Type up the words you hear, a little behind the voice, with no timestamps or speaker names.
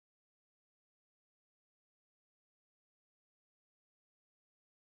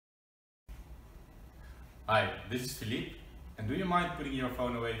Hi, this is Philippe, and do you mind putting your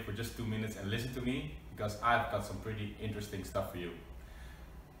phone away for just 2 minutes and listen to me? Because I've got some pretty interesting stuff for you.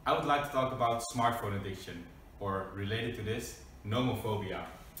 I would like to talk about smartphone addiction, or related to this, nomophobia,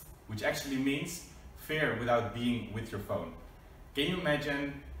 which actually means fear without being with your phone. Can you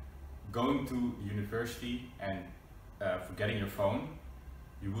imagine going to university and forgetting your phone?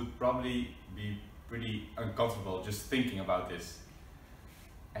 You would probably be pretty uncomfortable just thinking about this.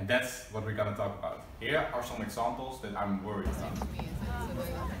 And that's what we're gonna talk about. Here are some examples that I'm worried about.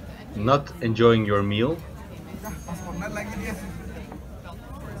 Not enjoying your meal,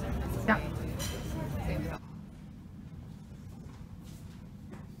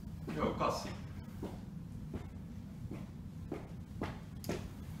 Yo, Cas.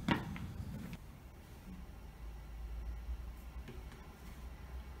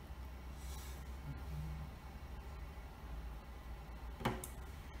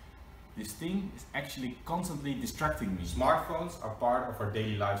 This thing is actually constantly distracting me. Smartphones are part of our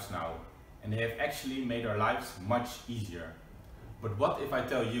daily lives now, and they have actually made our lives much easier. But what if I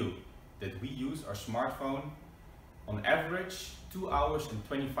tell you that we use our smartphone on average 2 hours and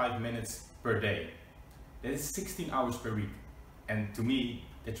 25 minutes per day? That is 16 hours per week. And to me,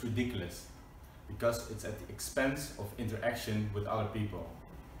 that's ridiculous, because it's at the expense of interaction with other people.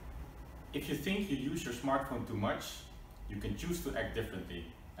 If you think you use your smartphone too much, you can choose to act differently.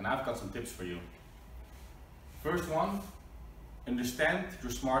 And I've got some tips for you. First one, understand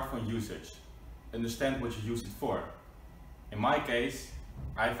your smartphone usage. Understand what you use it for. In my case,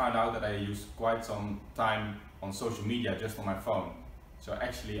 I found out that I use quite some time on social media just on my phone. So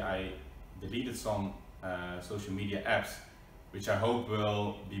actually I deleted some social media apps, which I hope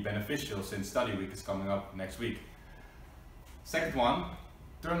will be beneficial since study week is coming up next week. Second one,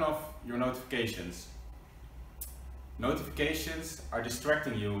 turn off your notifications. Notifications are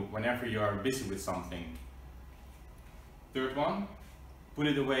distracting you whenever you are busy with something. Third one, put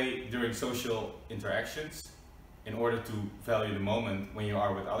it away during social interactions in order to value the moment when you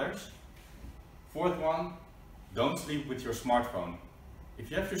are with others. Fourth one, don't sleep with your smartphone.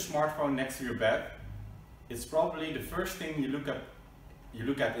 If you have your smartphone next to your bed, it's probably the first thing you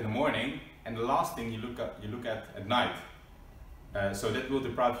look at in the morning and the last thing you look at night. So that will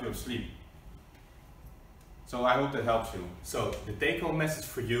deprive you of sleep. So I hope that helps you. So the take-home message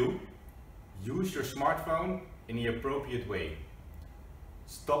for you: use your smartphone in the appropriate way.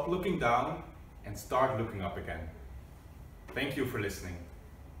 Stop looking down and start looking up again. Thank you for listening.